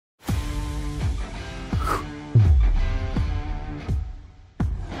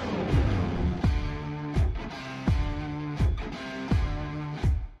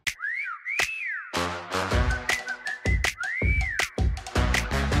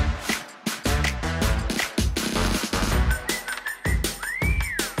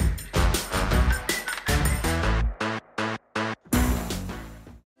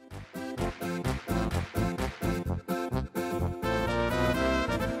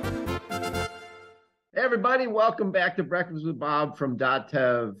Hey, everybody, welcome back to Breakfast with Bob from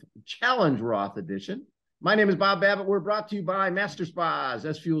 .tev Challenge Roth Edition. My name is Bob Babbitt. We're brought to you by Master Spas,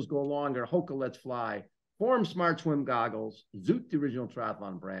 S Fuels Go Longer, Hoka Let's Fly, Form Smart Swim Goggles, Zoot, the original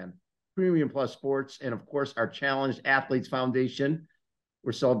triathlon brand, Premium Plus Sports, and of course, our Challenged Athletes Foundation.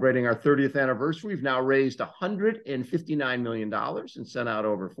 We're celebrating our 30th anniversary. We've now raised $159 million and sent out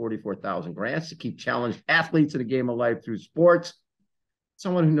over 44,000 grants to keep challenged athletes in the game of life through sports.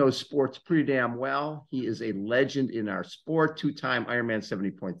 Someone who knows sports pretty damn well. He is a legend in our sport, two-time Ironman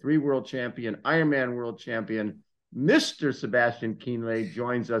 70.3 world champion, Ironman world champion. Mr. Sebastian Kienle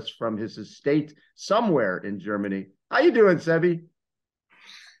joins us from his estate somewhere in Germany. How you doing, Sebi?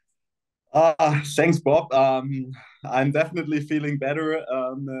 Thanks, Bob. I'm definitely feeling better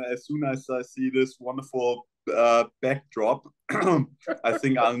as soon as I see this wonderful backdrop. I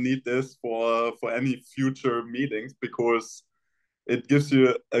think I'll need this for any future meetings because it gives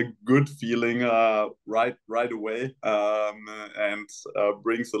you a good feeling right away, and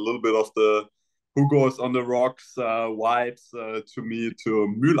brings a little bit of the who goes on the rocks vibes to me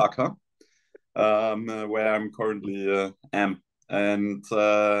to Mühlacker, where I'm currently am. And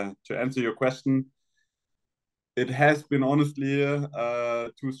to answer your question, it has been honestly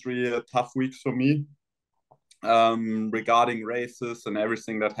 2, 3 tough weeks for me regarding races and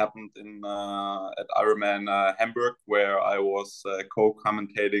everything that happened in at Ironman Hamburg, where I was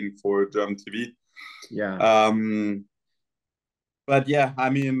co-commentating for German TV. Yeah. But yeah,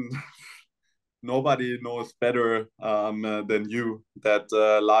 I mean, nobody knows better than you that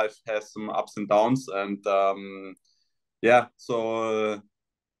life has some ups and downs, and yeah, so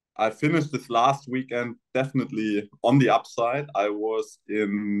I finished this last weekend definitely on the upside. I was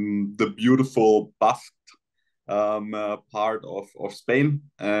in the beautiful Basque part of Spain,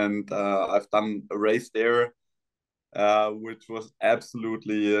 and I've done a race there, which was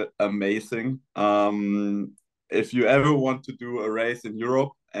absolutely amazing. If you ever want to do a race in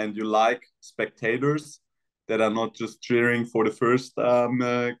Europe and you like spectators that are not just cheering for the first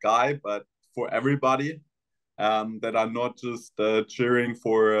guy, but for everybody, that are not just cheering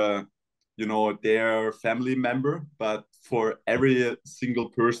for their family member, but for every single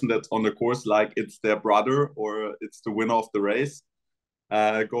person that's on the course, like it's their brother or it's the winner of the race.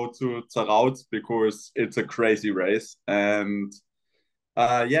 Go to Zarauz because it's a crazy race, and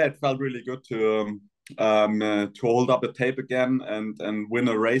yeah, it felt really good to hold up a tape again and win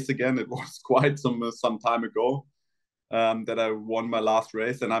a race again. It was quite some time ago that I won my last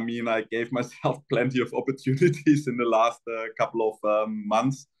race. And I mean, I gave myself plenty of opportunities in the last couple of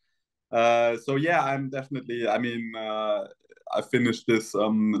months. So yeah, I'm definitely, I mean, I finished this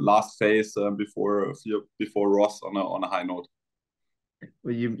last phase before Roth on a high note.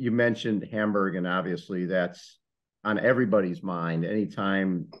 Well, you mentioned Hamburg, and obviously that's on everybody's mind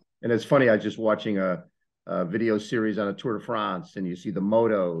anytime. And it's funny, I was just watching a video series on a Tour de France, and you see the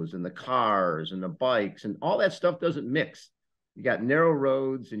motos and the cars and the bikes, and all that stuff doesn't mix. You got narrow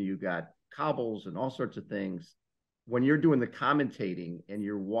roads and you got cobbles and all sorts of things. When you're doing the commentating and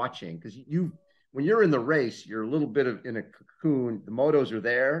you're watching, because when you're in the race, you're a little bit of in a cocoon. The motos are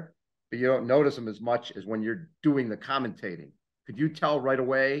there, but you don't notice them as much as when you're doing the commentating. Could you tell right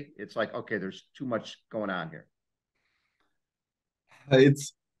away? It's like, okay, there's too much going on here.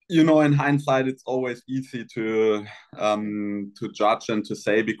 It's in hindsight, it's always easy to judge and to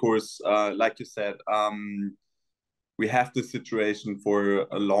say because, like you said, we have this situation for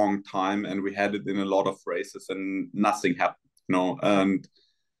a long time, and we had it in a lot of races, and nothing happened.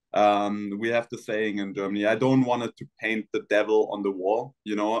 And we have the saying in Germany: "I don't want it to paint the devil on the wall."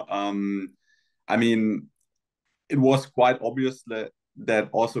 I mean, it was quite obvious that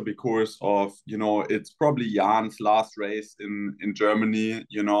also because of it's probably Jan's last race in Germany.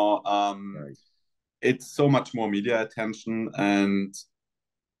 Right. It's so much more media attention, and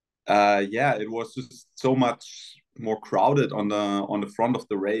yeah, it was just so much more crowded on the front of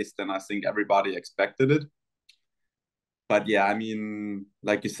the race than I think everybody expected it. But yeah, I mean,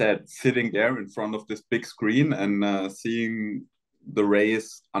 like you said, sitting there in front of this big screen and seeing the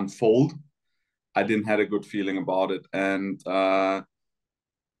race unfold, I didn't had a good feeling about it. And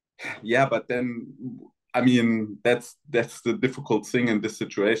yeah, but then I mean, that's the difficult thing in this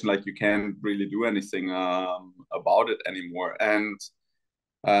situation. Like you can't really do anything about it anymore. And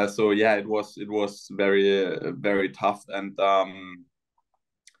so yeah, it was very tough. And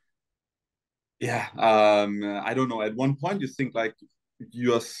yeah, I don't know. At one point, you think like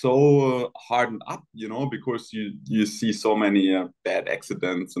you are so hardened up, because you see so many bad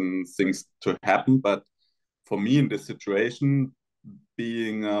accidents and things to happen. But for me in this situation,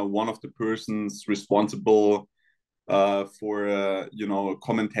 being one of the persons responsible for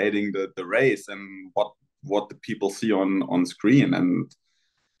commentating the race and what the people see on screen, and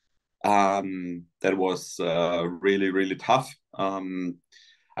that was really really tough.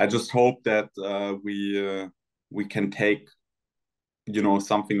 I just hope that we can take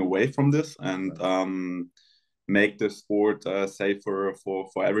something away from this and make the sport safer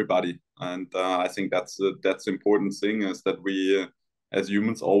for everybody. And I think that's the important thing, is that we as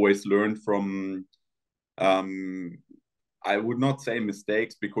humans always learn from I would not say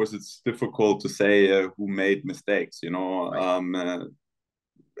mistakes, because it's difficult to say who made mistakes. Right.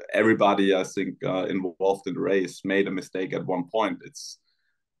 Everybody, I think, involved in the race made a mistake at one point. It's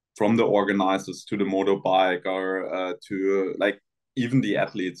from the organizers to the motorbike, or to like even the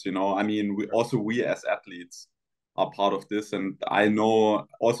athletes. I mean, we as athletes are part of this, and I know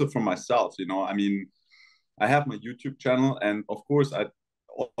also from myself. I mean, I have my YouTube channel, and of course, I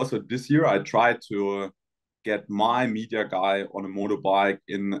also this year I tried to get my media guy on a motorbike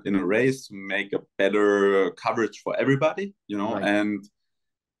in a race to make a better coverage for everybody. Right. And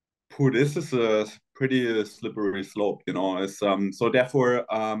this is a pretty slippery slope. It's so therefore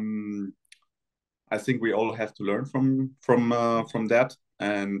I think we all have to learn from that,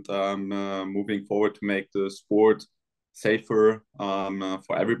 and moving forward to make the sport safer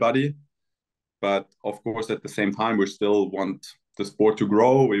for everybody. But of course, at the same time, we still want the sport to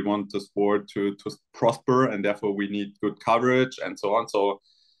grow. We want the sport to prosper, and therefore we need good coverage and so on. So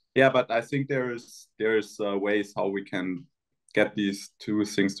yeah, but I think there's ways how we can get these two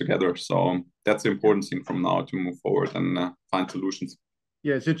things together. So that's the important thing from now to move forward and find solutions.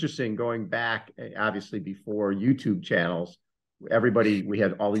 Yeah, it's interesting going back, obviously before YouTube channels, we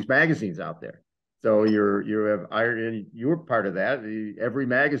had all these magazines out there. So you have iron, you were part of that. Every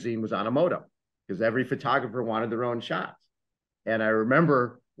magazine was on a moto because every photographer wanted their own shots. And I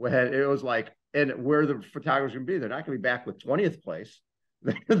remember when it was like, and where the photographers going to be, they're not going to be back with 20th place.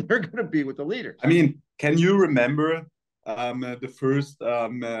 They're going to be with the leaders. I mean, can you remember the first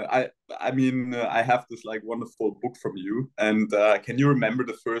I mean I have this like wonderful book from you, and can you remember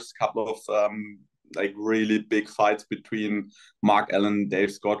the first couple of like really big fights between Mark Allen and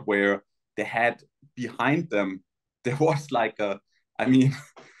Dave Scott, where they had behind them there was like I mean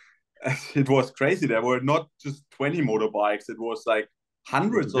it was crazy. There were not just 20 motorbikes, it was like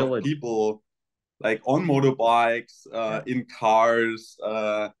hundreds of people like on motorbikes, in cars.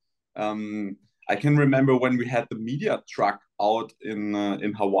 I can remember when we had the media truck out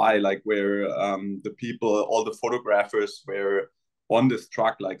in Hawaii, like where the people, all the photographers were on this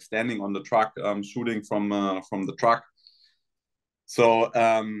truck, like standing on the truck, shooting from the truck. So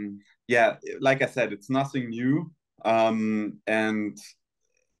yeah, like I said, it's nothing new, and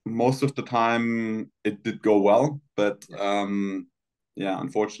most of the time it did go well, but yeah,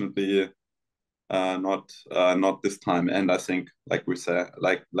 unfortunately not this time. And I think, like we said,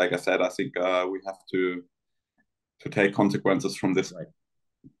 like I said, I think we have to take consequences from this. Right.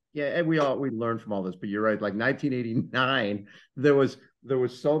 Yeah, and we learned from all this, but you're right. Like 1989, there was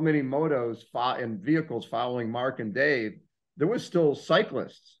so many motos and vehicles following Mark and Dave. There was still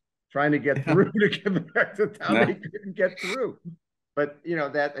cyclists trying to get through to get back to town. They couldn't get through. But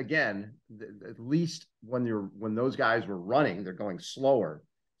that again, at least when those guys were running, they're going slower,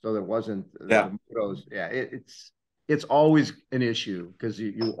 so there wasn't the motos. Yeah, it's always an issue because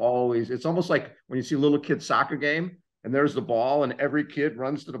you always, it's almost like when you see a little kid soccer game and there's the ball and every kid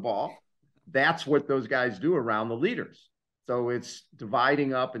runs to the ball. That's what those guys do around the leaders. So it's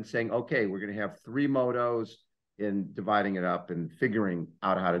dividing up and saying, okay, we're going to have 3 motos, and dividing it up and figuring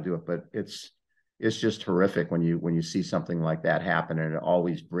out how to do it. But it's just horrific when you see something like that happen, and it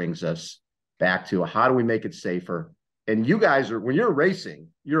always brings us back to how do we make it safer. And you guys when you're racing,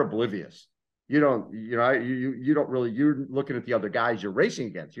 you're oblivious. You don't really, you're looking at the other guys you're racing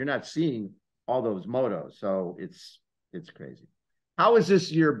against. You're not seeing all those motos. So it's crazy. How has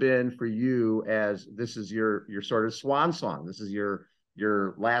this year been for you, as this is your sort of swan song? This is your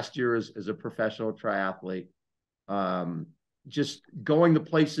last year as a professional triathlete. Just going to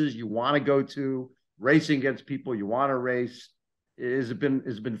places you want to go to, racing against people you want to race. Has it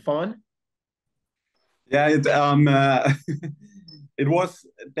been fun? Yeah, it was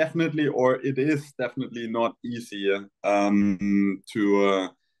definitely, or it is definitely not easy to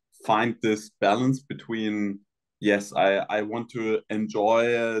find this balance between, yes, I want to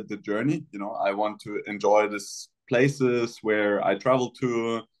enjoy the journey. I want to enjoy these places where I travel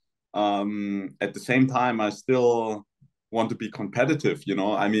to. At the same time, I still want to be competitive.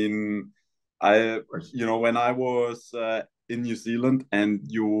 I mean, when I was in New Zealand and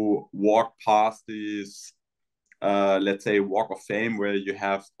you walk past these, let's say, Walk of Fame, where you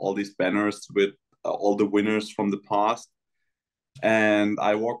have all these banners with all the winners from the past. And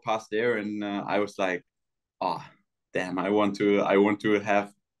I walked past there, and I was like, oh, damn, I want to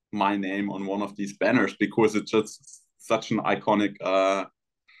have my name on one of these banners, because it's just such an iconic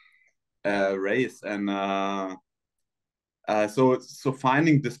race. And so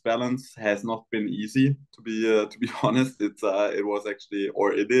finding this balance has not been easy, to be honest. It was actually,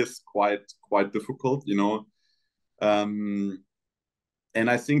 or it is quite difficult, you know. And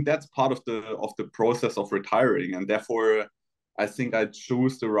I think that's part of the process of retiring, and therefore I think I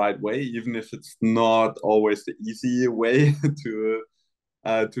choose the right way, even if it's not always the easy way to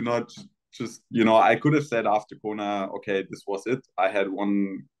not just, you know, I could have said after Kona, okay, this was it. I had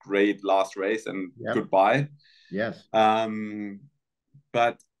one great last race and goodbye. Yes.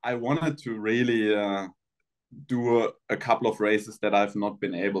 But I wanted to really do a couple of races that I've not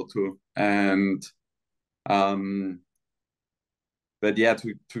been able to, and but yeah,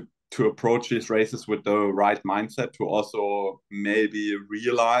 to approach these races with the right mindset, to also maybe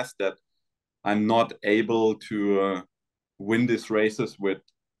realize that I'm not able to win these races with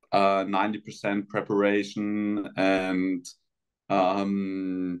 90% preparation and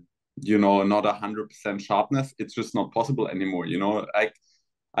you know, not 100% sharpness. It's just not possible anymore. You know,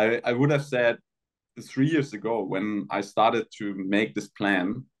 I would have said 3 years ago, when I started to make this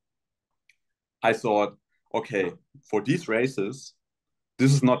plan, I thought, okay, for these races,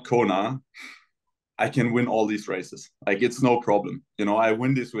 this is not Kona. I can win all these races. Like, it's no problem. You know, I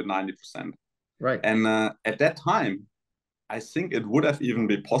win this with 90%. Right. And at that time, I think it would have even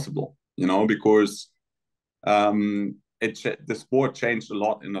been possible, you know, because the sport changed a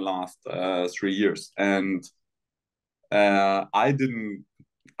lot in the last 3 years. And I'm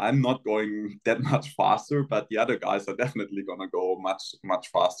not going that much faster, but the other guys are definitely going to go much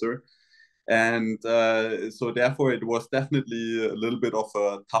faster. And so therefore it was definitely a little bit of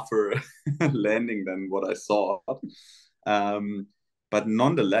a tougher landing than what I thought. But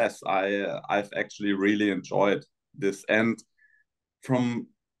nonetheless, I've actually really enjoyed this. And from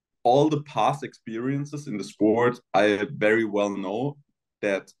all the past experiences in the sport, I very well know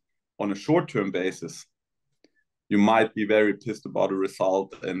that on a short-term basis, you might be very pissed about a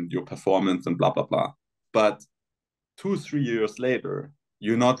result and your performance and blah, blah, blah. But 2-3 years later,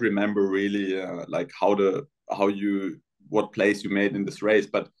 you not remember really like what place you made in this race,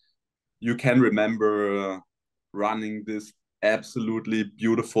 but you can remember running this absolutely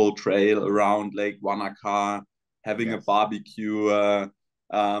beautiful trail around Lake Wanaka, having a barbecue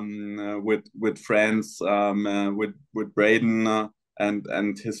with friends, with Braden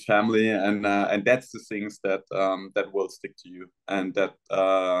and his family, and that's the things that that will stick to you, and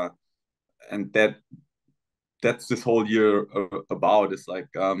that's this whole year about. It's like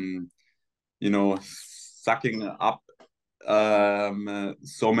you know, sucking up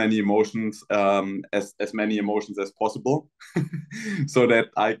so many emotions, as many emotions as possible, so that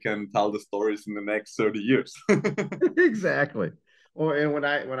I can tell the stories in the next 30 years. Exactly. Or and when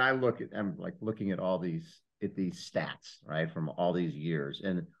I look at, I'm like looking at all these stats, right, from all these years,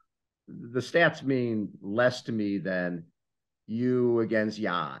 and the stats mean less to me than you against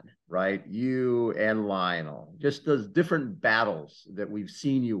Jan, right? You and Lionel, just those different battles that we've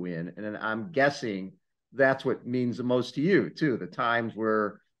seen you in. And I'm guessing that's what means the most to you too. The times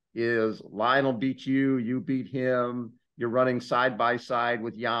where is Lionel beat you, you beat him, you're running side by side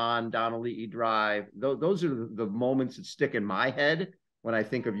with Jan down Elite Drive. Those are the moments that stick in my head when I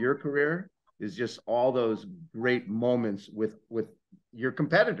think of your career, is just all those great moments with your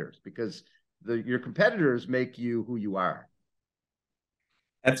competitors, because your competitors make you who you are.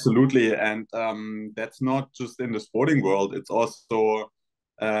 Absolutely, and that's not just in the sporting world. It's also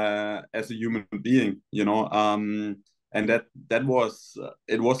as a human being, you know. And that was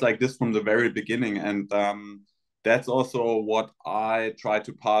it was like this from the very beginning, and that's also what I try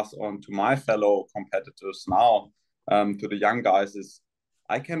to pass on to my fellow competitors now, to the young guys. Is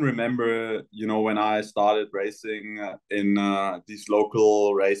I can remember, you know, when I started racing in these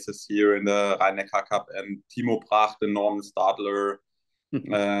local races here in the Rhein-Neckar Cup, and Timo Pracht and Norman Stadler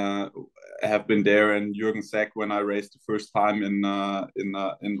have been there, and Jürgen Seck when I raced the first time in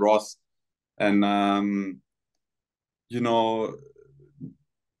Roth, and you know,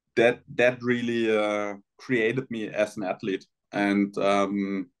 that really created me as an athlete, and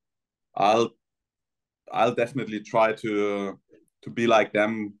I'll definitely try to be like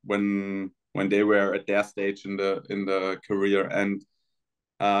them when they were at their stage in the career. And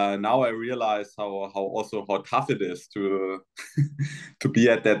now I realize how tough it is to to be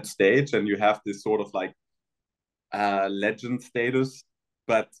at that stage, and you have this sort of like legend status,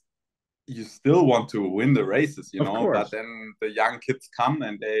 but you still want to win the races, Of but course. then the young kids come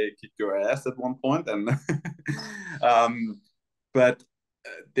and they kick your ass at one point, and but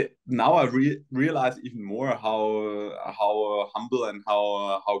now I realize even more how humble and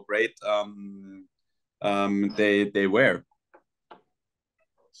how great they were.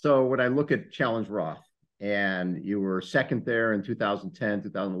 So when I look at Challenge Roth, and you were second there in 2010,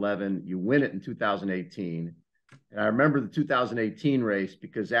 2011, you win it in 2018. And I remember the 2018 race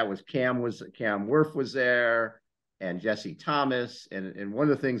because that was Cam Wurf was there and Jesse Thomas. And one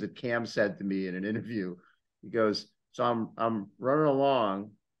of the things that Cam said to me in an interview, he goes, so I'm running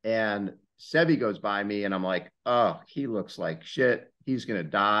along and Sebi goes by me and I'm like, oh, he looks like shit. He's gonna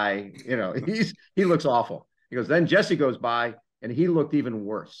die. He looks awful. He goes, then Jesse goes by and he looked even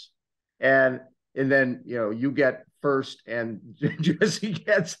worse. And then you get first and Jesse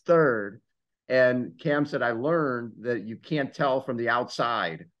gets third. And Cam said, I learned that you can't tell from the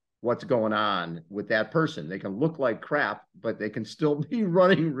outside what's going on with that person. They can look like crap, but they can still be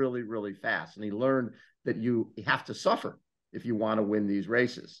running really, really fast. And he learned that you have to suffer if you want to win these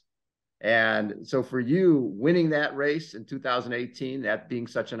races. And so for you, winning that race in 2018, that being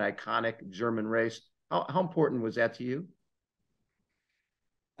such an iconic German race, how important was that to you?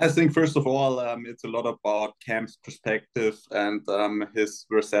 I think first of all, it's a lot about Cam's perspective and his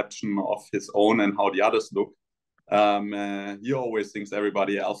reception of his own and how the others look. He always thinks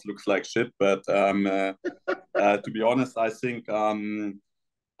everybody else looks like shit, but to be honest, I think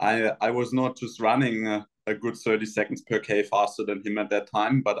I was not just running a good 30 seconds per K faster than him at that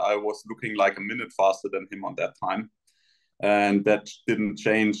time, but I was looking like a minute faster than him on that time. And that didn't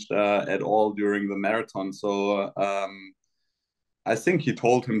change at all during the marathon. So I think he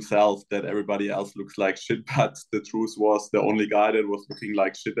told himself that everybody else looks like shit, but the truth was the only guy that was looking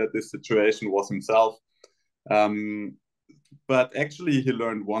like shit at this situation was himself. Um, but actually, he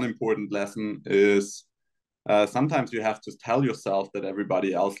learned one important lesson is sometimes you have to tell yourself that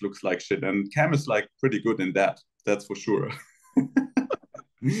everybody else looks like shit, and Cam is like pretty good in that. That's for sure.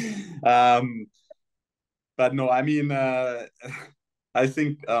 um, but no, I mean, I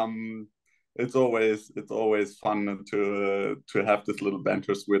think it's always fun to have this little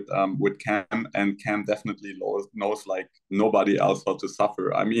banters with Cam, and Cam definitely knows like nobody else how to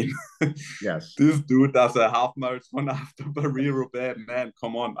suffer. I mean, Yes. this dude does a half marathon after Paris-Roubaix. Man,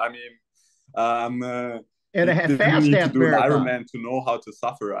 come on. I mean, And he a didn't fast need to half do an marathon. Ironman to know how to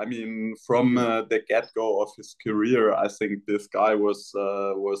suffer. I mean, from the get-go of his career, I think this guy was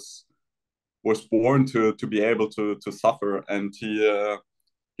born to be able to suffer, and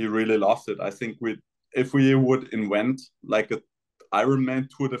he really loves it. I think if we would invent like a Ironman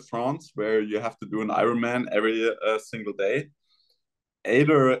Tour de France where you have to do an Ironman every single day,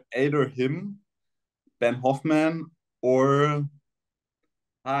 either him, Ben Hoffman, or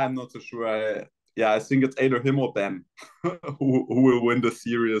I'm not so sure. I think it's either him or Ben who will win the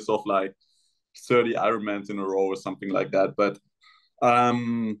series of like 30 Ironmans in a row or something like that. But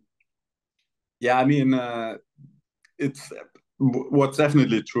um, yeah, I mean, it's what's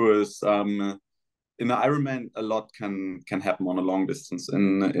definitely true is in an Ironman a lot can happen on a long distance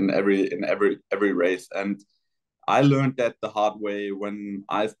in every race, and I learned that the hard way when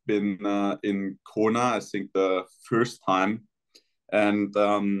I've been in Kona. I think the first time, and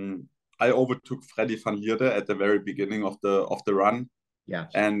I overtook Freddy van Lierde at the very beginning of the run, Yes.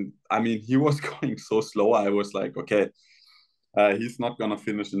 and I mean he was going so slow. I was like, okay, he's not gonna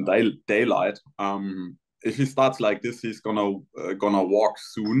finish in daylight. If he starts like this, he's gonna walk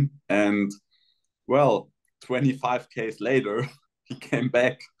soon. And well, 25 k's later, he came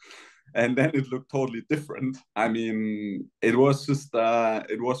back, and then it looked totally different. I mean, it was just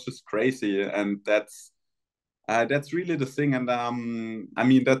crazy, and that's really the thing. And I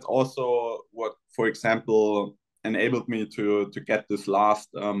mean, that's also what, for example, enabled me to get this last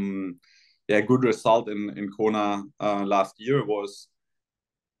good result in Kona last year was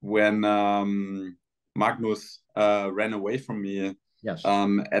when Magnus ran away from me Yes.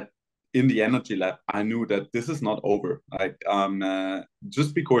 at in the energy lab. I knew that this is not over. Like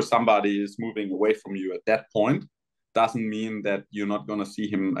just because somebody is moving away from you at that point doesn't mean that you're not gonna see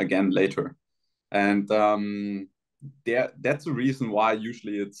him again later. And that's the reason why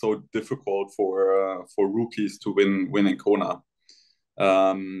usually it's so difficult for rookies to win in Kona,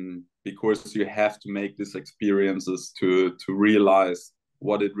 because you have to make these experiences to realize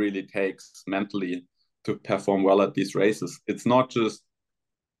what it really takes mentally to perform well at these races. It's not just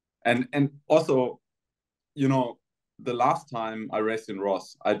and also, you know, the last time I raced in Roth,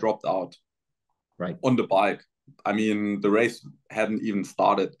 I dropped out Right. on the bike. I mean, the race hadn't even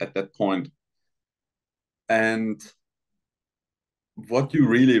started at that point, and what you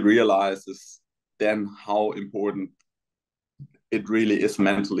really realize is then how important it really is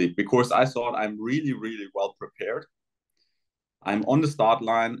mentally, because I thought I'm really, really well prepared. I'm on the start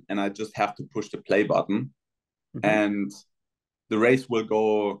line and I just have to push the play button Mm-hmm. and the race will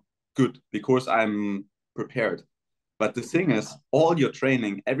go good because I'm prepared. But the thing is, all your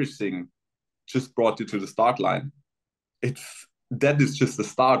training, everything just brought you to the start line. It's that is just the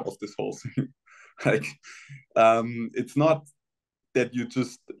start of this whole thing. Like, it's not that you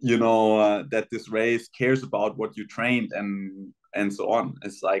just that this race cares about what you trained and so on.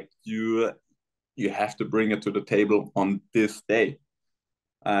 It's like you have to bring it to the table on this day,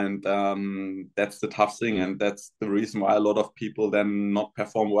 and that's the tough thing, and that's the reason why a lot of people then not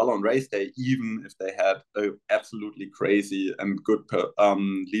perform well on race day, even if they had a absolutely crazy and good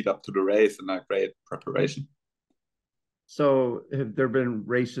lead up to the race and a great preparation. So have there been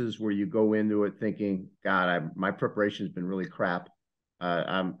races where you go into it thinking, God, my preparation has been really crap.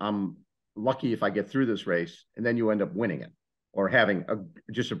 I'm lucky if I get through this race, and then you end up winning it or having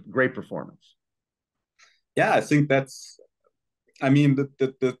just a great performance? Yeah, I think that's, I mean,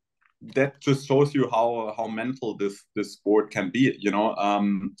 that just shows you how mental this sport can be.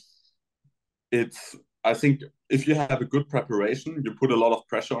 It's, I think if you have a good preparation, you put a lot of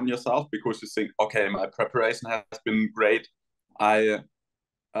pressure on yourself because you think, okay, my preparation has been great. I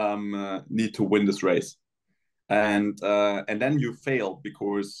need to win this race, and then you fail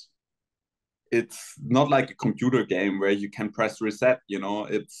because it's not like a computer game where you can press reset.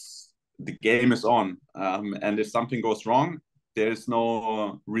 It's the game is on, and if something goes wrong, there's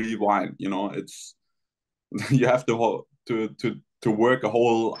no rewind. It's you have to work a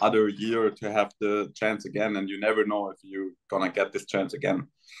whole other year to have the chance again, and you never know if you're gonna get this chance again.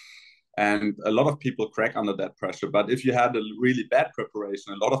 And a lot of people crack under that pressure. But if you had a really bad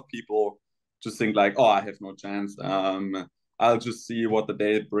preparation, a lot of people just think like, oh, I have no chance. I'll just see what the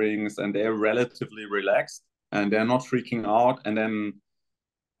day brings, and they're relatively relaxed and they're not freaking out, and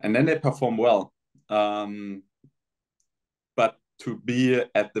then they perform well. But to be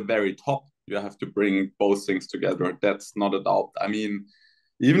at the very top, you have to bring both things together. That's not a doubt. I mean,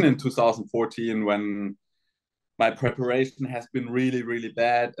 even in 2014, when my preparation has been really, really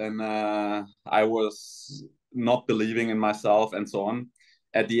bad, and I was not believing in myself and so on.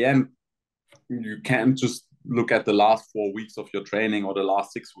 At the end, you can't just look at the last 4 weeks of your training or the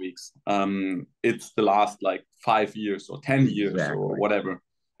last 6 weeks. It's the last like 5 years or 10 years or Exactly. whatever.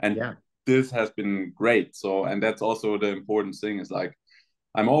 And Yeah. this has been great. So, and that's also the important thing is like,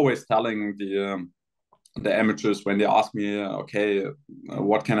 I'm always telling the amateurs when they ask me, okay,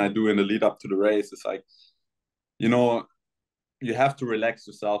 what can I do in the lead up to the race? It's like, you know, you have to relax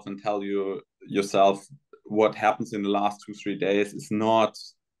yourself and tell yourself what happens in the last 2 3 days is not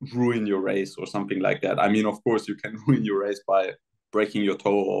ruin your race or something like that. I mean, of course, you can ruin your race by breaking your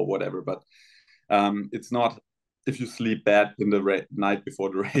toe or whatever, but it's not. If you sleep bad in the night before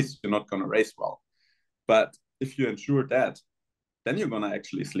the race, you're not going to race well. But if you ensure that, then you're going to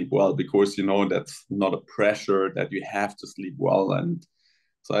actually sleep well because that's not a pressure that you have to sleep well. And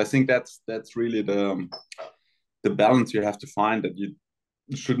so I think that's really the balance you have to find, that you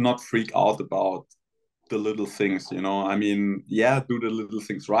should not freak out about the little things. I mean, yeah, do the little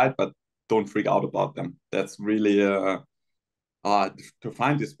things right, but don't freak out about them. That's really to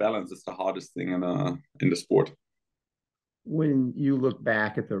find this balance is the hardest thing in the sport. When you look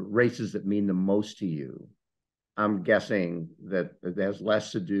back at the races that mean the most to you, I'm guessing that it has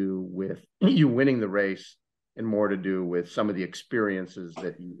less to do with you winning the race and more to do with some of the experiences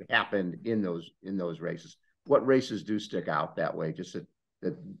that happened in those races. What races do stick out that way? Just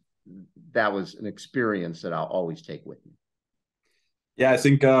that was an experience that I'll always take with me. Yeah, I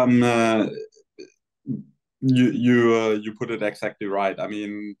think you put it exactly right. I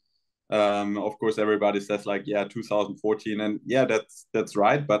mean, of course, everybody says like, yeah, 2014, and yeah, that's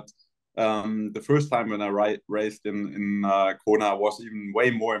right. But the first time when I raced in Kona was even way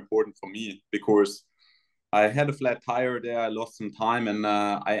more important for me because I had a flat tire there. I lost some time, and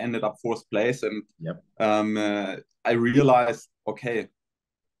I ended up fourth place. And Yep. I realized, okay,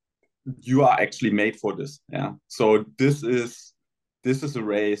 you are actually made for this. Yeah. So this is a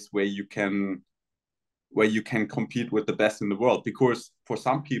race where you can compete with the best in the world, because for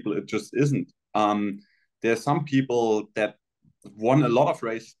some people it just isn't. There's some people that won a lot of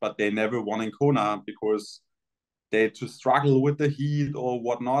races, but they never won in Kona because they just struggle with the heat or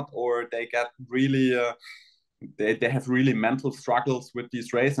whatnot, or they get really they have really mental struggles with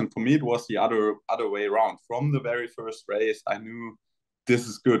these races. And for me, it was the other way around. From the very first race, I knew this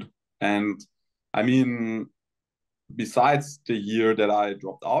is good. And I mean, besides the year that I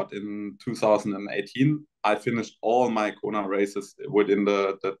dropped out in 2018, I finished all my Kona races within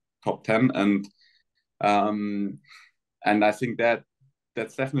the top 10, um, and I think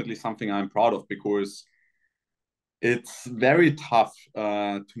that's definitely something I'm proud of, because it's very tough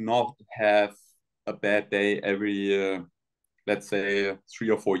to not have a bad day every let's say 3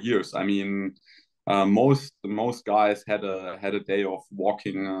 or 4 years. I mean, most guys had a day of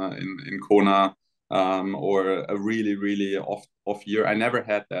walking in Kona, or a really off year. I never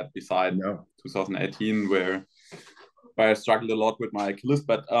had that beside No. 2018, where I struggled a lot with my Achilles.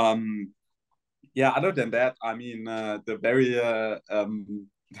 But yeah, other than that, I mean, the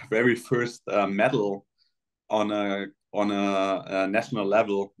very first medal on a national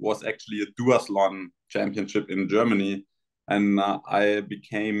level was actually a duathlon championship in Germany, and I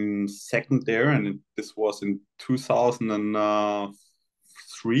became second there, and this was in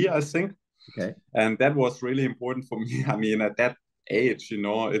 2003, I think. Okay. And that was really important for me. I mean, at that age,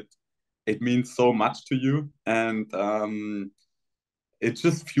 it means so much to you, and it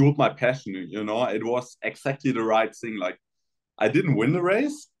just fueled my passion. It was exactly the right thing. Like, I didn't win the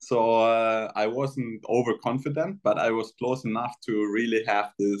race, so I wasn't overconfident, but I was close enough to really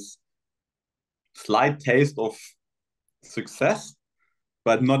have this slight taste of success,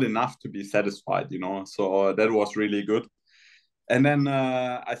 but not enough to be satisfied. So that was really good. And then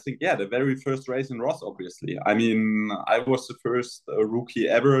I think, yeah, the very first race in Roth, obviously. I mean, I was the first rookie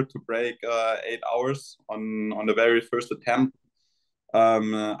ever to break 8 hours on the very first attempt.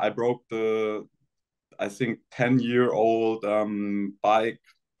 I broke the, I think, 10-year-old bike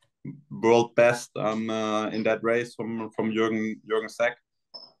world best in that race from Jürgen Sack.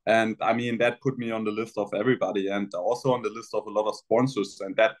 And I mean, that put me on the list of everybody, and also on the list of a lot of sponsors,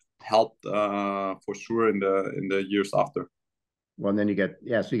 and that helped for sure in the years after. Well, and then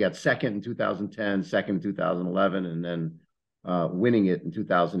so you got second in 2010, second in 2011, and then winning it in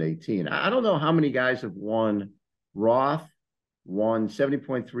 2018. I don't know how many guys have won Roth, won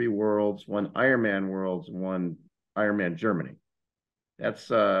 70.3 Worlds, won Ironman Worlds, and won Ironman Germany. That's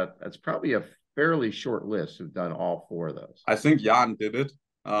probably a fairly short list who've done all four of those. I think Jan did it.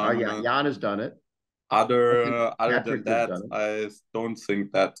 Yeah, Jan has done it. Other Patrick than has that, done it. I don't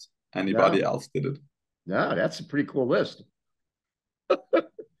think that anybody No, else did it. no, that's a pretty cool list.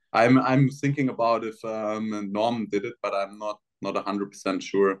 I'm thinking about if Norm did it, but I'm not 100%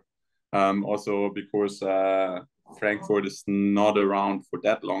 sure. Also because Frankfurt is not around for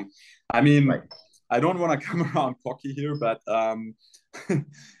that long. I mean, Right. I don't want to come around cocky here, but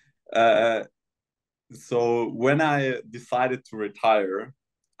uh, so when I decided to retire,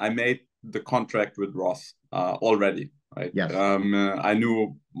 I made the contract with Roth already. Right. Yes. I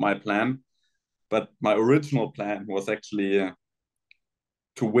knew my plan, but my original plan was actually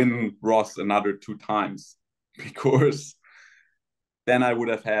to win Roth another 2 times, because then I would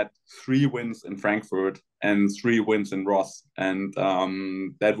have had 3 wins in Frankfurt and 3 wins in Roth, and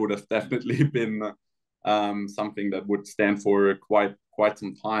that would have definitely been something that would stand for quite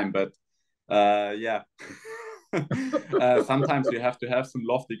some time. But yeah, sometimes you have to have some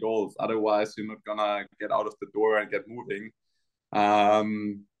lofty goals, otherwise you're not gonna get out of the door and get moving.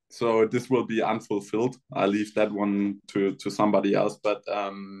 So this will be unfulfilled. I leave that one to somebody else. But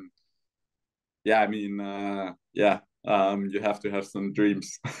yeah, I mean, yeah, you have to have some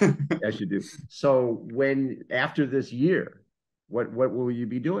dreams. Yes, you do. So after this year, what will you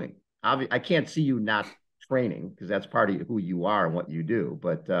be doing? I can't see you not training, because that's part of who you are and what you do.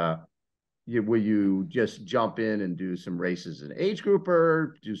 But will you just jump in and do some races in age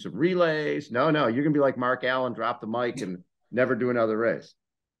grouper, do some relays? No, you're gonna be like Mark Allen, drop the mic and never do another race.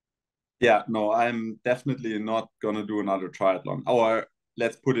 Yeah, no, I'm definitely not gonna do another triathlon. Or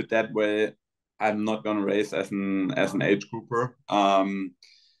let's put it that way, I'm not gonna race as an age grouper. I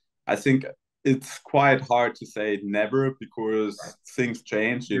think it's quite hard to say never, because things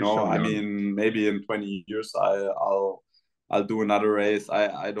change. You're so I young. mean, maybe in 20 years I'll do another race.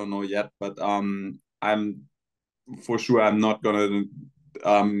 I don't know yet, but I'm for sure I'm not gonna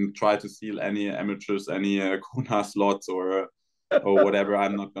try to steal any amateurs, any Kona slots or whatever.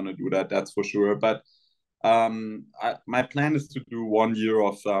 I'm not gonna do that. That's for sure. But my plan is to do 1 year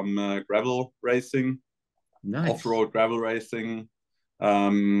of gravel racing, Nice. off-road gravel racing.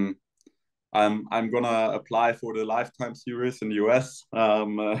 Um, I'm gonna apply for the Lifetime Series in the US. Are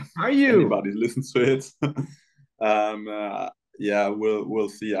If you? anybody listens to it, yeah, we'll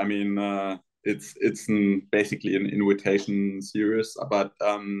see. I mean, it's basically an invitation series, but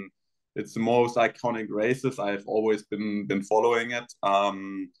it's the most iconic races. I've always been following it.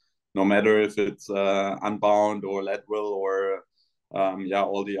 No matter if it's Unbound or Leadville yeah,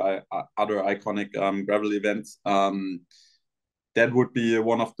 all the other iconic gravel events. That would be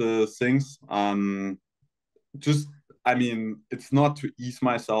one of the things. Just, I mean, it's not to ease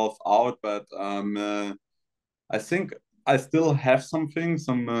myself out, but I think I still have something,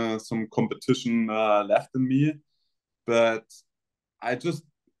 some competition left in me, but I just,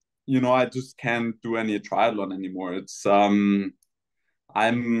 I just can't do any triathlon anymore. It's I'm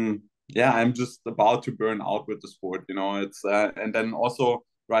yeah, I'm just about to burn out with the sport. It's and then also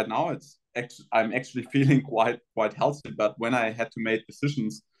right now I'm actually feeling quite healthy, but when I had to make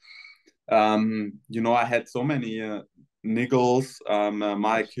decisions, I had so many niggles,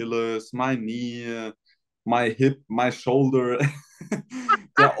 my Achilles, my knee, my hip, my shoulder.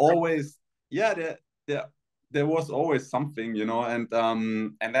 They're always, yeah, there was always something, and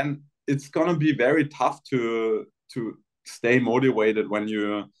then it's gonna be very tough to stay motivated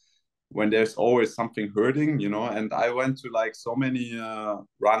when there's always something hurting, and I went to like so many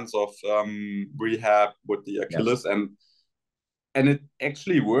runs of rehab with the Yes. Achilles, and it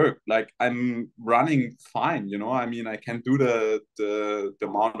actually worked. Like I'm running fine, I mean, I can do the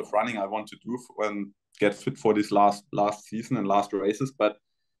amount of running I want to do and get fit for this last season and last races, but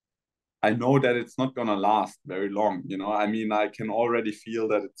I know that it's not gonna last very long. I mean, I can already feel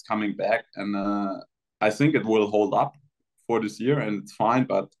that it's coming back, and I think it will hold up for this year, and it's fine.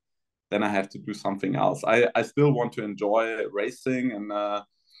 But then I have to do something else. I still want to enjoy racing, and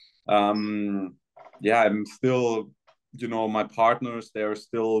yeah, I'm still, my partners, they're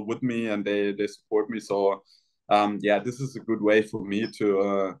still with me and they support me. So yeah, this is a good way for me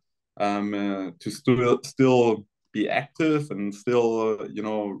to still be active and still,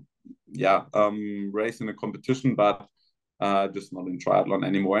 yeah, race in a competition, but just not in triathlon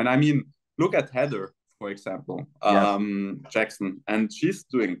anymore. And I mean, look at Heather, for example, Yes. Jackson, and she's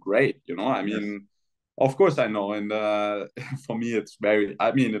doing great. I Yes. mean, of course I know, and for me it's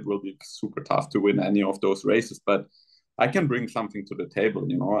I mean, it will be super tough to win any of those races, but I can bring something to the table,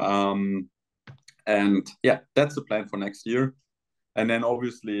 and yeah, that's the plan for next year. And then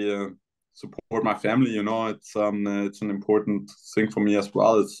obviously support my family. It's an important thing for me as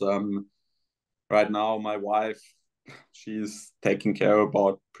well. It's right now my wife, she's taking care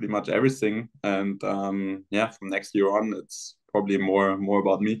about pretty much everything, and yeah, from next year on, it's probably more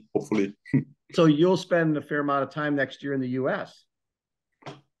about me, hopefully. So you'll spend a fair amount of time next year in the U.S.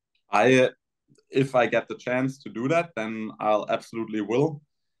 I If I get the chance to do that, then I'll absolutely will,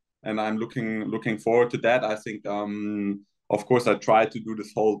 and I'm looking forward to that. I think, of course, I try to do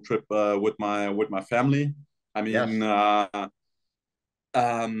this whole trip with my family. I mean, Yes.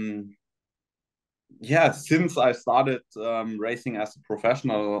 um, yeah, since I started racing as a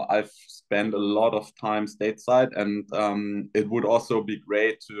professional, I've spent a lot of time stateside, and it would also be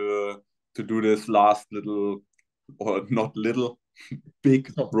great to do this last little, or not little,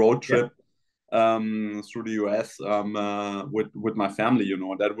 big So, road yeah. trip through the US with my family.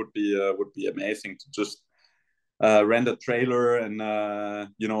 That would be amazing to just rent a trailer and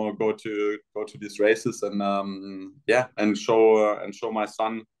go to these races, and yeah, and show my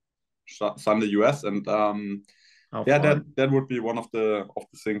son the US, and How yeah, fun. that would be one of the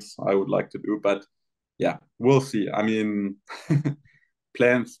things I would like to do. But yeah, we'll see. I mean,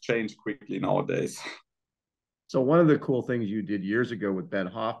 plans change quickly nowadays. So one of the cool things you did years ago with Ben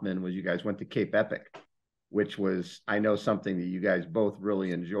Hoffman was you guys went to Cape Epic, which was, I know, something that you guys both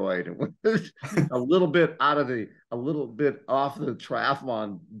really enjoyed. It was a little bit off the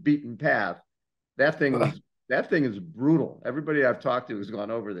triathlon beaten path. That thing was that thing is brutal. Everybody I've talked to who's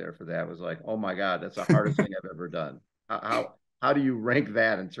gone over there for that was like, oh my God, that's the hardest thing I've ever done. How do you rank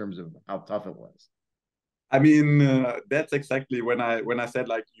that in terms of how tough it was? I mean, that's exactly when I said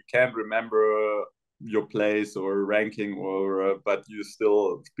like you can't remember your place or ranking, or but you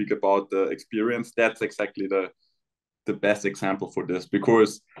still speak about the experience. That's exactly the best example for this,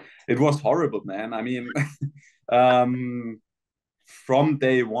 because it was horrible, man. I mean, um, from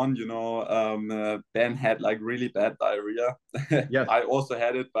day one, Ben had like really bad diarrhea. Yes. I also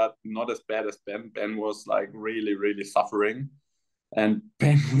had it, but not as bad as Ben. Ben was like really, really suffering, and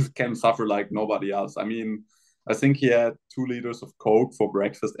Ben can suffer like nobody else. I mean, I think he had 2 liters of Coke for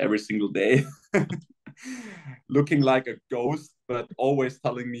breakfast every single day, looking like a ghost, but always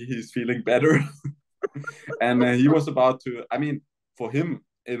telling me he's feeling better. And he was about to, I mean, for him,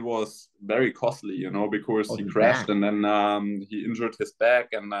 it was very costly, because Oh, he his crashed, back. and then he injured his back,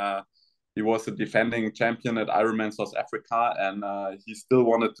 and he was a defending champion at Ironman South Africa, and he still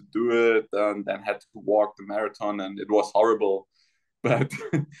wanted to do it, and then had to walk the marathon, and it was horrible. But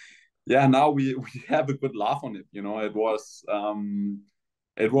yeah, now we have a good laugh on it. It was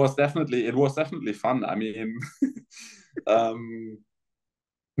it was definitely fun. I mean, um,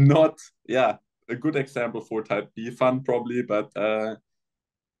 not yeah, a good example for type B fun probably, but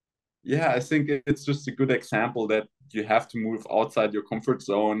yeah, I think it's just a good example that you have to move outside your comfort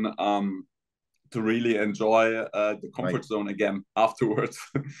zone to really enjoy the Right. comfort zone again afterwards.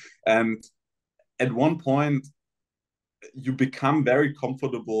 And at one point, you become very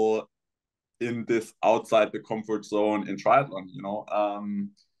comfortable in this outside the comfort zone in triathlon,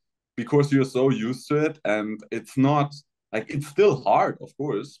 because you're so used to it. And it's not like it's still hard, of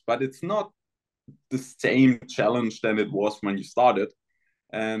course, but it's not the same challenge than it was when you started.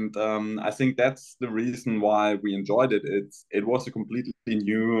 And I think that's the reason why we enjoyed it. It was a completely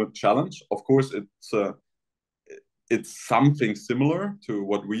new challenge. Of course, it's something similar to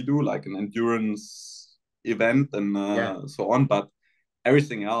what we do, like an endurance event and Yeah. so on. But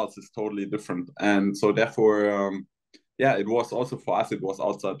everything else is totally different, and so therefore, yeah, it was also for us. It was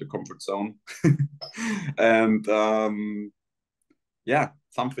outside the comfort zone, and yeah,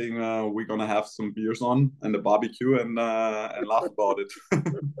 something we're gonna have some beers on and a barbecue and laugh about it.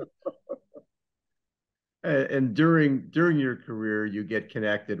 And during your career, you get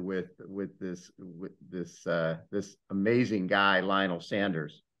connected with this amazing guy, Lionel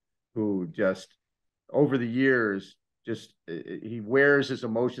Sanders, who just over the years just he wears his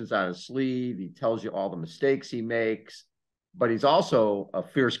emotions on his sleeve. He tells you all the mistakes he makes, but he's also a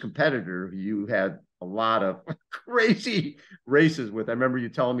fierce competitor who you had a lot of crazy races with. I remember you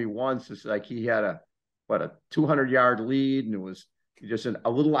telling me once it's like he had a 200-yard lead and it was just a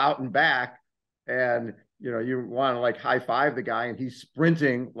little out and back, and you want to like high five the guy and he's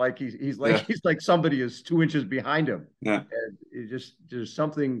sprinting like he's like Yeah, he's like somebody is 2 inches behind him. yeah, And it just there's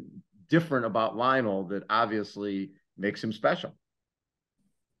something different about Lionel that obviously makes him special.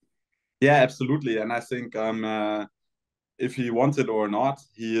 yeah, absolutely. And I think if he wants it or not,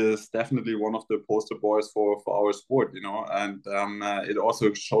 he is definitely one of the poster boys for our sport, and it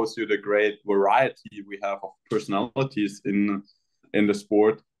also shows you the great variety we have of personalities in the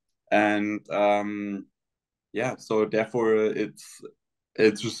sport. And yeah, so therefore it's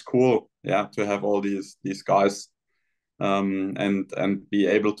just cool, yeah, to have all these guys and be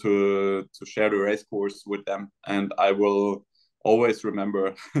able to share the race course with them. And I will always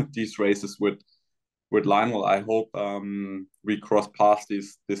remember these races with Lionel. I hope we cross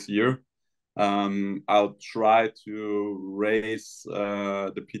paths this year. I'll try to race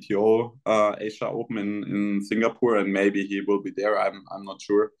the PTO Asia Open in Singapore, and maybe he will be there. I'm not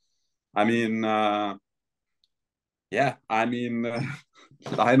sure. I mean, yeah, I mean,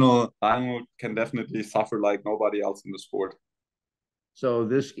 Lionel can definitely suffer like nobody else in the sport. So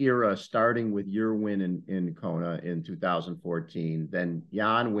this era, starting with your win in Kona in 2014, then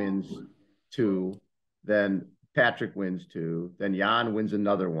Jan wins two, then Patrick wins two, then Jan wins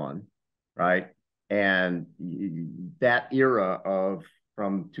another one, right? And that era of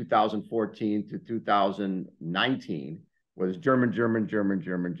from 2014 to 2019 was German, German, German,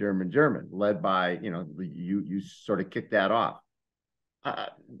 German, German, German, led by, you sort of kicked that off. Uh,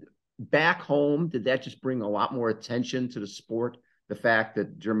 Back home, did that just bring a lot more attention to the sport? The fact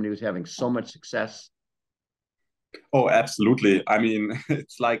that Germany was having so much success. Oh, absolutely. I mean,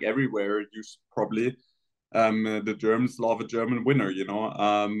 it's like everywhere. You probably the Germans love a German winner,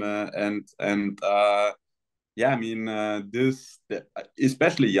 and yeah, I mean,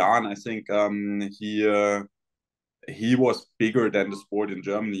 especially Jan. I think he was bigger than the sport in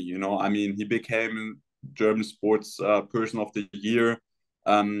Germany. I mean, he became German sports person of the year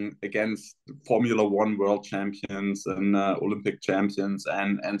against Formula One world champions and Olympic champions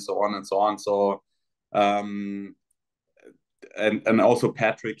and so on and so on. So um, and also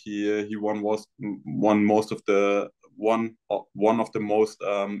Patrick, he won most of the one of the most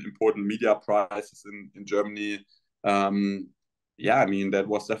important media prizes in Germany. Yeah, I mean that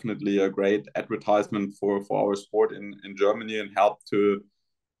was definitely a great advertisement for our sport in Germany and helped to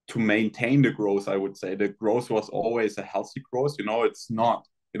maintain the growth. I would say the growth was always a healthy growth.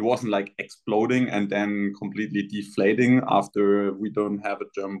 It wasn't like exploding and then completely deflating after we don't have a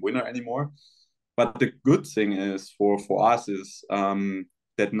German winner anymore. But the good thing is for us is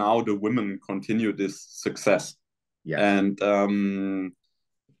that now the women continue this success, Yes. and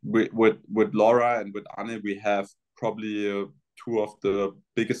with Laura and with Anne, we have probably two of the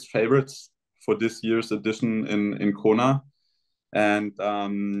biggest favorites for this year's edition in Kona, and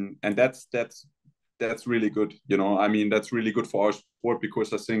that's really good. I mean, that's really good for our sport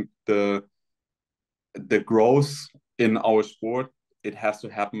because I think the growth in our sport, it has to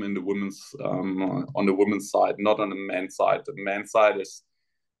happen in the women's on the women's side, not on the men's side. The men's side is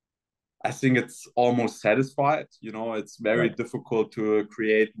I think it's almost satisfied. You know, it's very Right. difficult to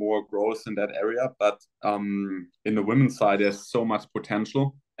create more growth in that area. But in the women's side, there's so much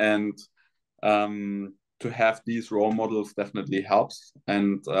potential, and to have these role models definitely helps.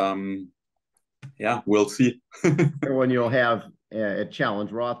 And yeah, we'll see. And when you'll have at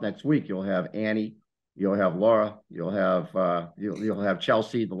Challenge Roth next week, you'll have Annie, you'll have Laura, you'll have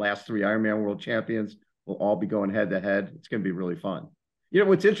Chelsea. The last three Ironman World Champions will all be going head to head. It's going to be really fun. You know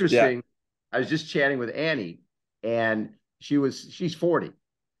what's Yeah. interesting? I was just chatting with Annie, and she's 40,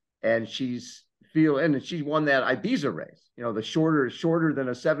 and she won that Ibiza race. You know, the shorter than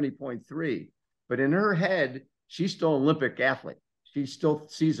a 70.3, but in her head, she's still an Olympic athlete. She still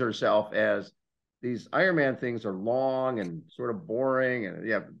sees herself as these Ironman things are long and sort of boring, and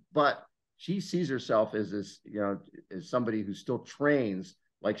yeah, but she sees herself as this, as somebody who still trains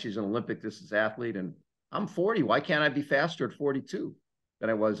like she's an Olympic distance athlete. And I'm 40. Why can't I be faster at 42 than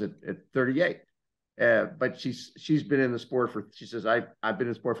I was at 38? But she's been in the sport she says, I've been in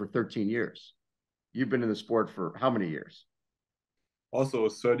the sport for 13 years. You've been in the sport for how many years? Also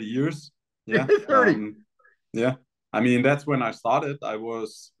 30 years. Yeah. 30. Yeah. I mean, that's when I started. I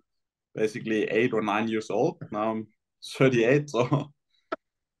was basically 8 or 9 years old. Now I'm 38. So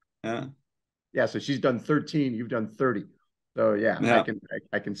yeah. Yeah. So she's done 13. You've done 30. So yeah, Yeah.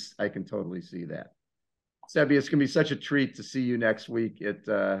 I can totally see that. Sebi, it's gonna be such a treat to see you next week at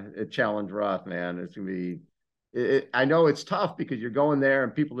Challenge Roth, man. It's gonna be. I know it's tough because you're going there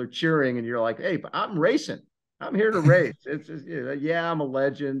and people are cheering, and you're like, "Hey, but I'm racing. I'm here to race." Yeah, I'm a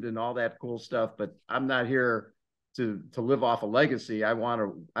legend and all that cool stuff, but I'm not here to live off a legacy. I want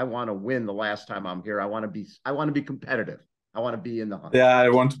to win the last time I'm here. I want to be competitive. I want to be in the hunt. Yeah, I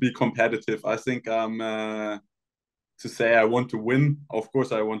want to be competitive. I think to say I want to win. Of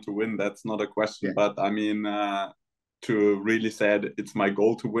course, I want to win. That's not a question. Yeah. But I mean, to really say it's my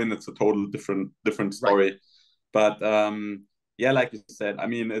goal to win, it's a total different Right. story. But yeah, like you said, I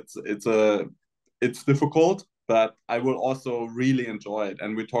mean, it's difficult, but I will also really enjoy it.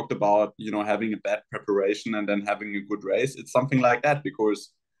 And we talked about having a bad preparation and then having a good race. It's something like that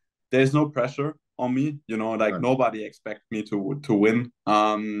because there's no pressure on me. Like nobody expects me to win.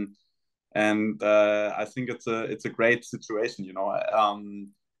 And I think it's a great situation.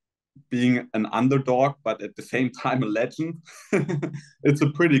 Being an underdog, but at the same time a legend. It's a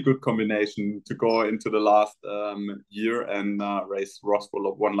pretty good combination to go into the last year and race Roth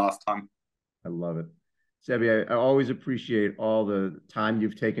one last time. I love it. Sebi, I always appreciate all the time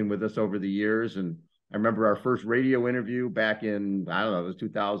you've taken with us over the years. And I remember our first radio interview back in, I don't know, it was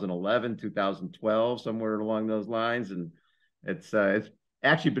 2011, 2012, somewhere along those lines. And it's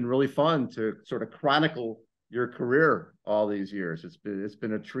actually been really fun to sort of chronicle your career all these years. It's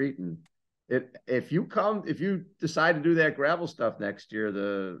been a treat. And if you decide to do that gravel stuff next year,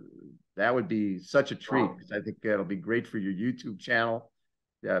 that would be such a treat, because I think it'll be great for your YouTube channel.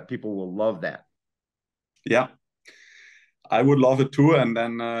 Yeah, people will love that. Yeah, I would love it too. And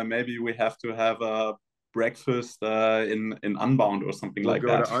then maybe we have to have a breakfast in Unbound or something like that.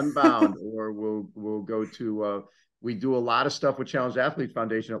 We'll go to Unbound, or we'll go to. We do a lot of stuff with Challenge Athlete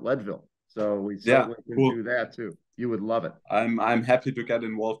Foundation at Leadville, so we certainly can do that too. You would love it. I'm happy to get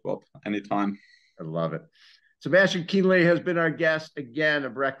involved, Bob, anytime. I love it. Sebastian Kienle has been our guest again. A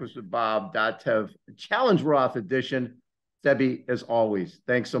Breakfast with Bob .tev Challenge Roth edition. Sebi, as always,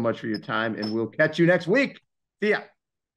 thanks so much for your time, and we'll catch you next week. See ya.